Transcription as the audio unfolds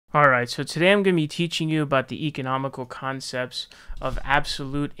Alright, so today I'm going to be teaching you about the economical concepts of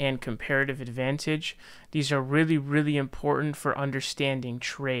absolute and comparative advantage. These are really, really important for understanding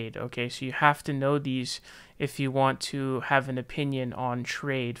trade, okay? So you have to know these if you want to have an opinion on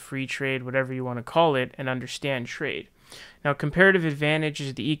trade, free trade, whatever you want to call it, and understand trade. Now, comparative advantage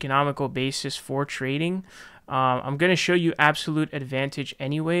is the economical basis for trading. I'm going to show you absolute advantage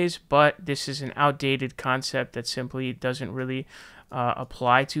anyways, but this is an outdated concept that simply doesn't really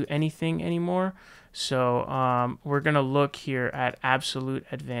apply to anything anymore. So we're going to look here at absolute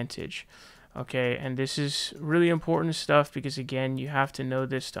advantage. Okay, and this is really important stuff because, again, you have to know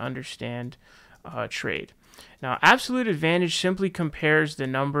this to understand trade. Now, absolute advantage simply compares the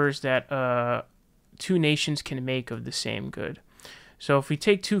numbers that two nations can make of the same good. So if we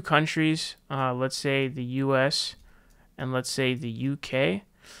take two countries, let's say the US and let's say the UK,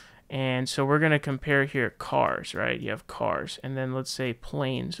 and so we're going to compare here cars, right? You have cars, and then let's say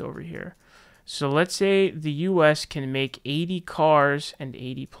planes over here. So let's say the US can make 80 cars and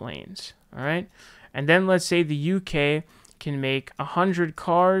 80 planes, all right? And then let's say the UK can make 100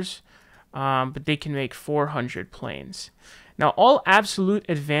 cars, but they can make 400 planes. Now, all absolute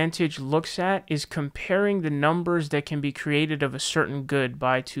advantage looks at is comparing the numbers that can be created of a certain good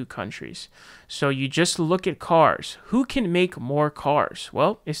by two countries. So you just look at cars. Who can make more cars?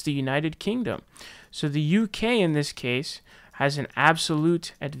 Well, it's the United Kingdom. So the UK in this case has an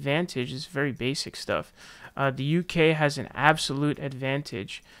absolute advantage. It's very basic stuff. The UK has an absolute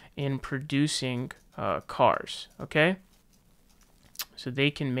advantage in producing cars, okay? So they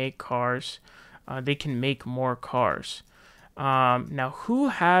can make cars. They can make more cars. Now, who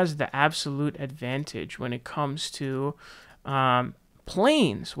has the absolute advantage when it comes to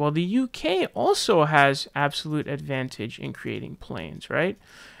planes? Well, the UK also has absolute advantage in creating planes, right?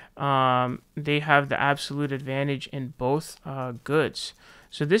 They have the absolute advantage in both goods.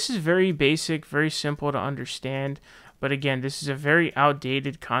 So this is very basic, very simple to understand. But again, this is a very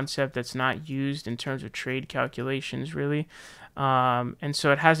outdated concept that's not used in terms of trade calculations, really. And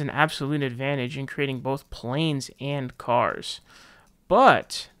so it has an absolute advantage in creating both planes and cars.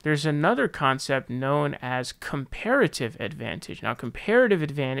 But there's another concept known as comparative advantage. Now, comparative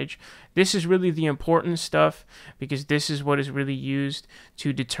advantage, this is really the important stuff because this is what is really used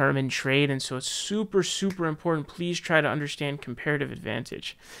to determine trade. And so it's super, super important. Please try to understand comparative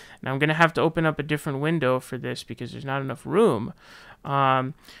advantage. Now, I'm going to have to open up a different window for this because there's not enough room.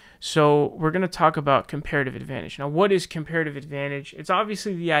 So we're going to talk about comparative advantage. Now, what is comparative advantage? It's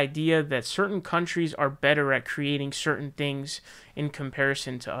obviously the idea that certain countries are better at creating certain things in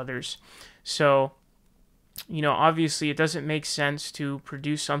comparison to others. So, you know, obviously it doesn't make sense to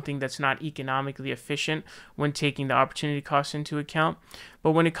produce something that's not economically efficient when taking the opportunity cost into account.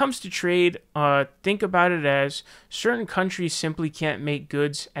 But when it comes to trade, think about it as certain countries simply can't make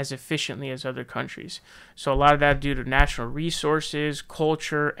goods as efficiently as other countries. So a lot of that due to natural resources,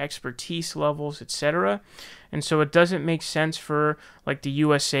 culture, expertise levels, etc. And so it doesn't make sense for like the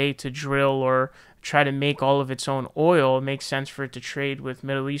USA to drill or try to make all of its own oil. It makes sense for it to trade with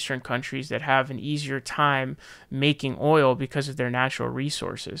Middle Eastern countries that have an easier time making oil because of their natural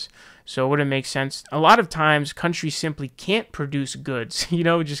resources. So it wouldn't make sense. A lot of times countries simply can't produce goods, you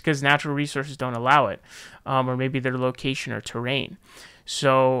know, just because natural resources don't allow it, or maybe their location or terrain.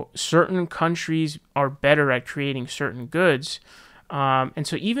 So certain countries are better at creating certain goods. And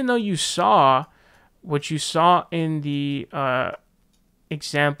so even though you saw what you saw in the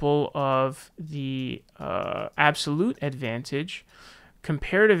example of the absolute advantage,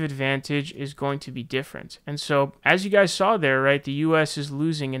 comparative advantage is going to be different. And so as you guys saw there, right, the US is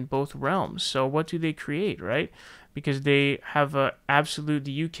losing in both realms. So what do they create, right? Because they have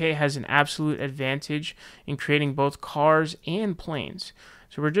the UK has an absolute advantage in creating both cars and planes.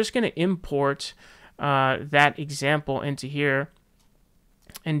 So we're just going to import that example into here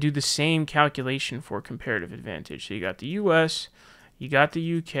and do the same calculation for comparative advantage. So you got the US, you got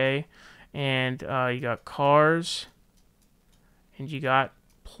the UK, and you got cars, and you got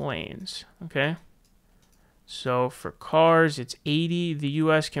planes, okay? So for cars, it's 80. The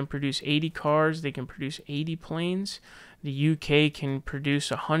US can produce 80 cars. They can produce 80 planes. The UK can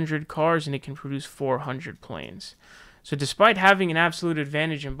produce 100 cars, and it can produce 400 planes. So despite having an absolute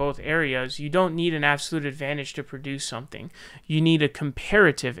advantage in both areas, you don't need an absolute advantage to produce something. You need a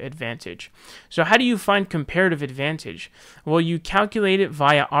comparative advantage. So how do you find comparative advantage? Well, you calculate it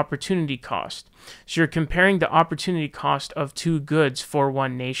via opportunity cost. So you're comparing the opportunity cost of two goods for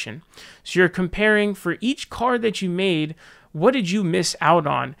one nation. So you're comparing for each car that you made, what did you miss out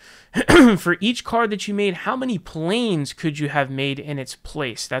on? For each car that you made, how many planes could you have made in its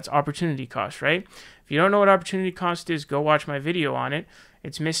place? That's opportunity cost, right? If you don't know what opportunity cost is, go watch my video on it.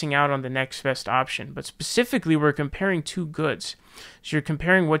 it's missing out on the next best option. But specifically, we're comparing two goods. So you're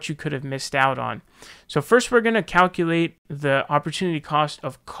comparing what you could have missed out on. So first, we're going to calculate the opportunity cost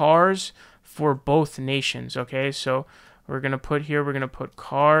of cars for both nations. Okay, so we're going to put here, we're going to put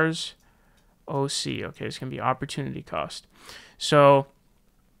cars OC. Okay, it's going to be opportunity cost. So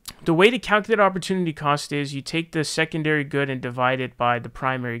the way to calculate opportunity cost is you take the secondary good and divide it by the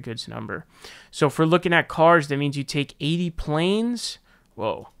primary goods number. So if we're looking at cars, that means you take 80 planes.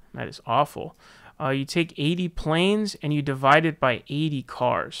 Whoa, that is awful. You take 80 planes and you divide it by 80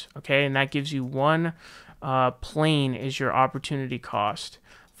 cars. Okay, and that gives you one plane is your opportunity cost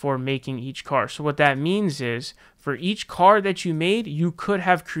for making each car. So what that means is for each car that you made, you could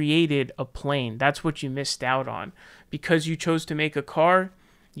have created a plane. That's what you missed out on. Because you chose to make a car,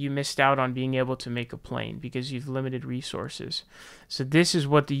 you missed out on being able to make a plane because you've limited resources. So this is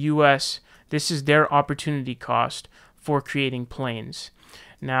what the US, this is their opportunity cost for creating planes.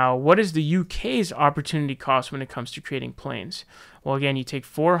 Now, what is the UK's opportunity cost when it comes to creating planes? Well, again, you take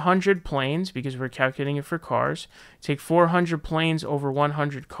 400 planes because we're calculating it for cars. Take 400 planes over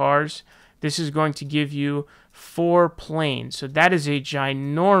 100 cars. This is going to give you 4 planes. So that is a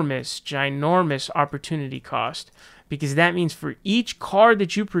ginormous, ginormous opportunity cost, because that means for each car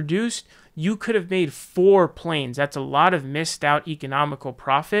that you produced, you could have made 4 planes. That's a lot of missed out economical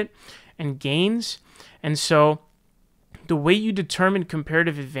profit and gains. And so the way you determine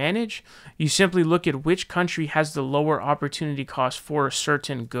comparative advantage, you simply look at which country has the lower opportunity cost for a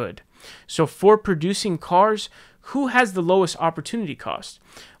certain good. So for producing cars, who has the lowest opportunity cost?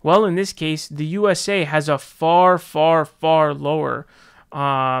 Well, in this case, the USA has a far, far, far lower,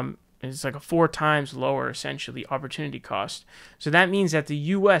 it's like a 4 times lower, essentially, opportunity cost. So that means that the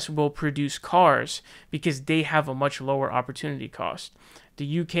US will produce cars because they have a much lower opportunity cost.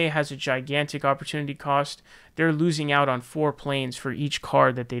 The UK has a gigantic opportunity cost. They're losing out on 4 planes for each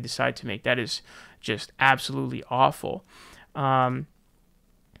car that they decide to make. That is just absolutely awful. Now,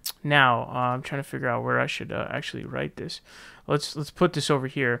 I'm trying to figure out where I should actually write this. Let's put this over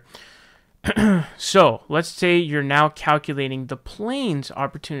here. So let's say you're now calculating the planes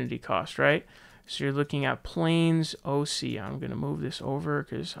opportunity cost, right? So you're looking at planes OC. I'm going to move this over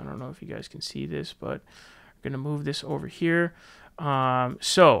because I don't know if you guys can see this, but I'm going to move this over here.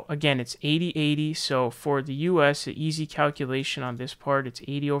 So again, it's 80-80. So for the US, an easy calculation on this part, it's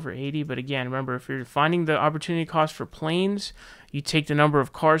 80 over 80. But again, remember, if you're finding the opportunity cost for planes, you take the number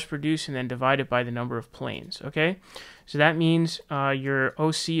of cars produced and then divide it by the number of planes. Okay, so that means your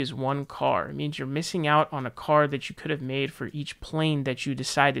OC is 1 car. It means you're missing out on a car that you could have made for each plane that you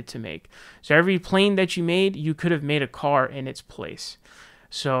decided to make. So every plane that you made, you could have made a car in its place.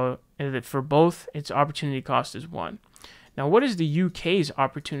 So for both, its opportunity cost is 1. Now, what is the UK's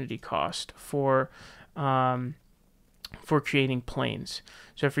opportunity cost for creating planes?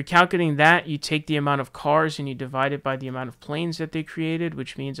 So if you're calculating that, you take the amount of cars and you divide it by the amount of planes that they created,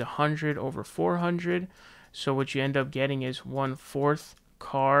 which means 100 over 400. So what you end up getting is 1/4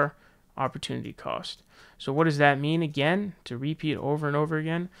 car opportunity cost. So what does that mean? Again, to repeat over and over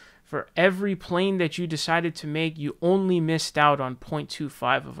again, for every plane that you decided to make, you only missed out on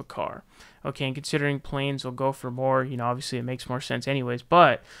 0.25 of a car. Okay, and considering planes will go for more, obviously it makes more sense anyways,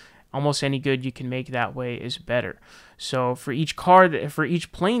 but almost any good you can make that way is better. So for each for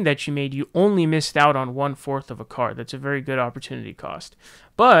each plane that you made, you only missed out on 1/4 of a car. That's a very good opportunity cost.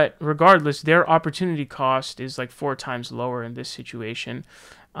 But regardless, their opportunity cost is like 4 times lower in this situation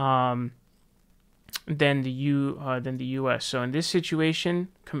than the US. So in this situation,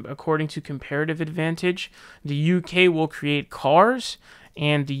 according to comparative advantage, the UK will create cars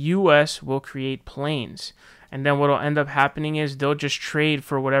and the US will create planes. And then what will end up happening is they'll just trade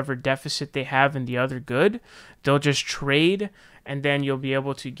for whatever deficit they have in the other good. They'll just trade, and then you'll be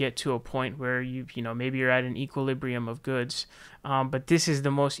able to get to a point where maybe you're at an equilibrium of goods. But this is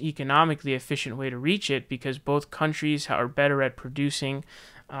the most economically efficient way to reach it because both countries are better at producing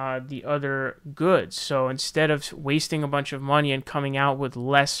the other goods. So instead of wasting a bunch of money and coming out with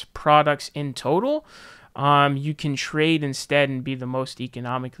less products in total, you can trade instead and be the most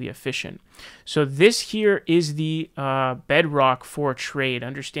economically efficient. So this here is the bedrock for trade,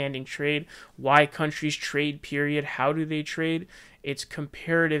 understanding trade, why countries trade, period, how do they trade. It's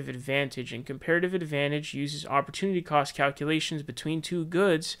comparative advantage, and comparative advantage uses opportunity cost calculations between 2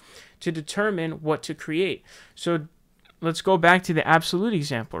 goods to determine what to create. So let's go back to the absolute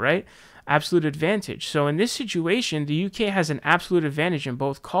example, right? Absolute advantage. So in this situation, the UK has an absolute advantage in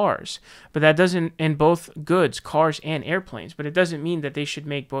both cars, but that doesn't, in both goods, cars and airplanes, but it doesn't mean that they should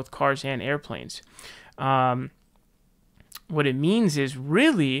make both cars and airplanes. What it means is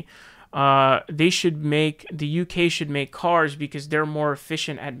really, the UK should make cars because they're more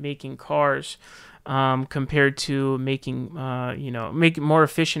efficient at making cars compared to making, more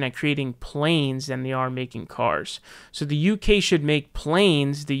efficient at creating planes than they are making cars. So the UK should make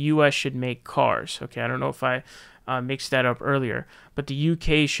planes, the US should make cars. Okay, I don't know if I mixed that up earlier, but the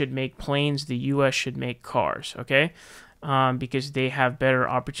UK should make planes, the US should make cars. Okay, because they have better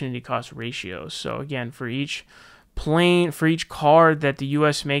opportunity cost ratios. So again, for each car that the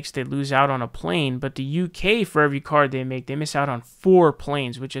US makes, they lose out on a plane, but the UK, for every car they make, they miss out on 4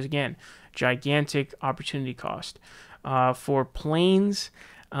 planes, which is, again, gigantic opportunity cost. For planes,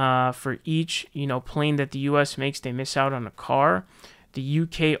 for each plane that the US makes, they miss out on a car. The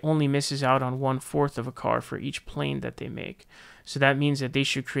UK only misses out on 1/4 of a car for each plane that they make. So that means that they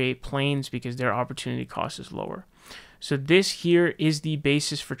should create planes because their opportunity cost is lower. So this here is the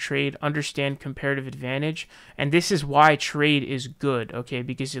basis for trade. Understand comparative advantage. And this is why trade is good, okay?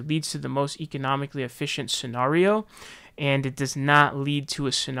 Because it leads to the most economically efficient scenario, and it does not lead to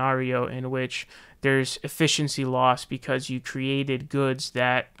a scenario in which there's efficiency loss because you created goods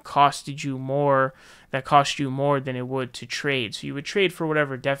that cost you more than it would to trade. So you would trade for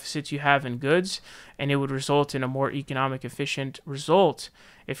whatever deficits you have in goods, and it would result in a more economic efficient result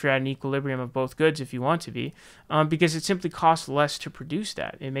if you're at an equilibrium of both goods, if you want to be, because it simply costs less to produce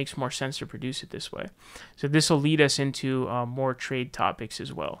that. It makes more sense to produce it this way. So this will lead us into more trade topics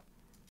as well.